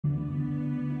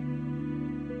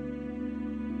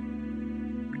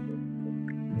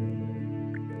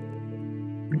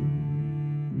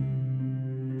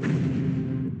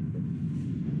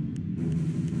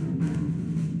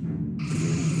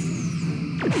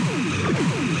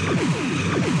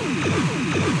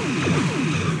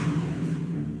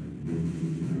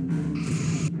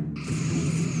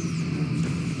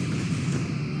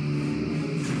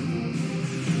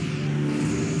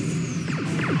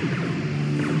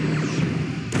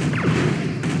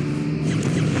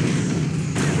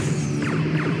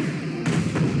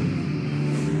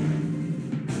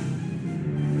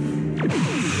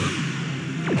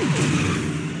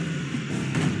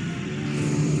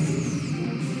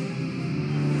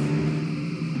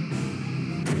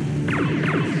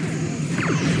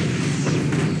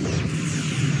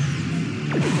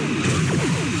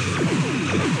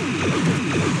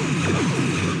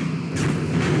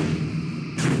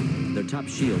Top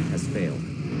shield has failed.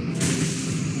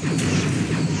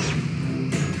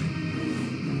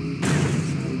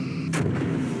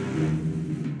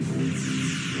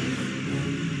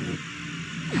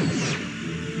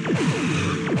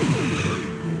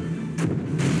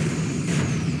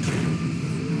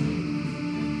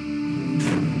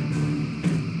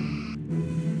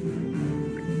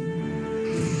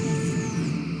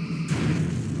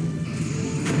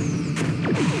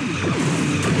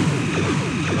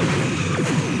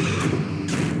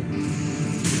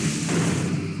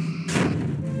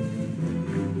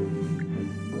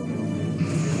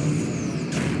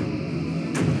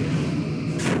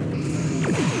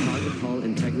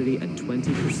 At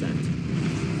 20%.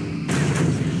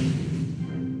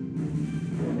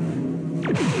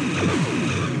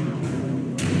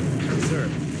 Sir,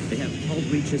 they have hull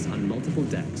breaches on multiple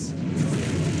decks.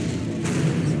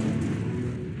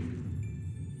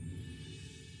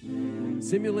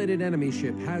 Simulated enemy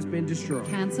ship has been destroyed.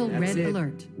 Cancel red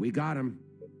alert. We got him.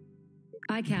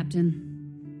 Aye,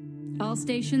 Captain. All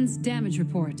stations, damage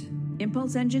report.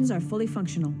 Impulse engines are fully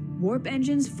functional. Warp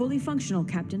engines fully functional,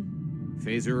 Captain.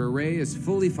 Phaser array is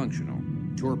fully functional.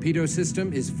 Torpedo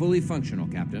system is fully functional,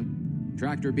 Captain.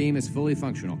 Tractor beam is fully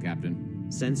functional, Captain.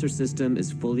 Sensor system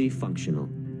is fully functional.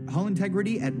 Hull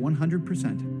integrity at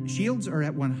 100%. Shields are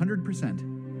at 100%.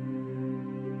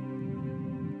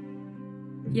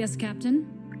 Yes,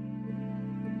 Captain.